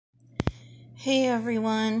Hey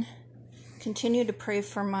everyone, continue to pray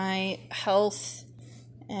for my health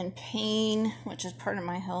and pain, which is part of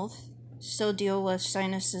my health. Still deal with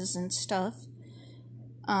sinuses and stuff.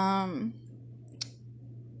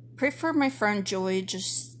 Pray for my friend Joy,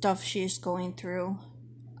 just stuff she's going through.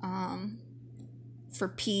 For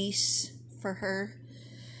peace for her.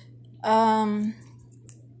 I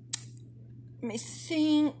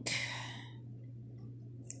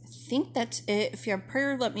think that's it. If you have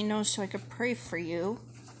prayer, let me know so I could pray for you.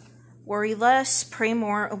 Worry Less, Pray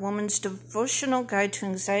More, A Woman's Devotional Guide to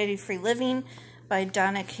Anxiety-Free Living by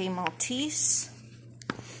Donna K. Maltese.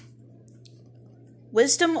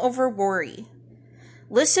 Wisdom over worry.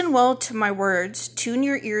 Listen well to my words. Tune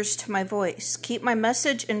your ears to my voice. Keep my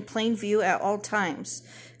message in plain view at all times.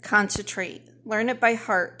 Concentrate. Learn it by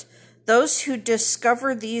heart. Those who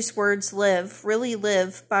discover these words live, really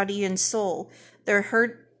live, body and soul.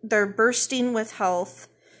 They're bursting with health.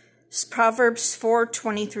 Proverbs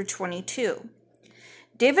 4:20-22.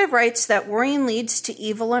 David writes that worrying leads to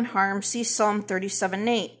evil and harm. See Psalm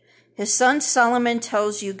 37:8. His son Solomon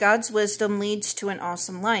tells you God's wisdom leads to an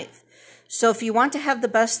awesome life. So if you want to have the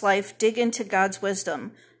best life, dig into God's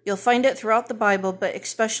wisdom. You'll find it throughout the Bible, but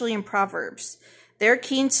especially in Proverbs. There,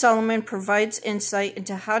 King Solomon provides insight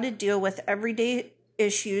into how to deal with everyday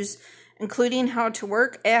issues, including how to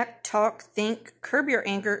work, act, talk, think, curb your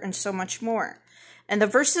anger, and so much more. And the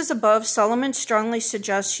verses above, Solomon strongly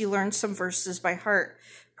suggests you learn some verses by heart.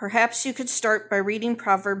 Perhaps you could start by reading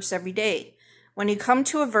Proverbs every day. When you come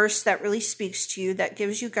to a verse that really speaks to you, that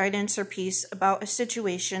gives you guidance or peace about a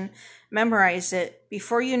situation, memorize it.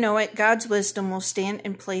 Before you know it, God's wisdom will stand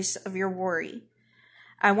in place of your worry.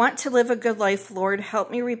 I want to live a good life, Lord.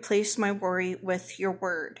 Help me replace my worry with your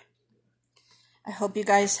word. I hope you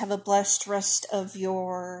guys have a blessed rest of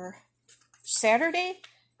your Saturday.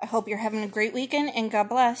 I hope you're having a great weekend, and God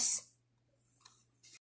bless.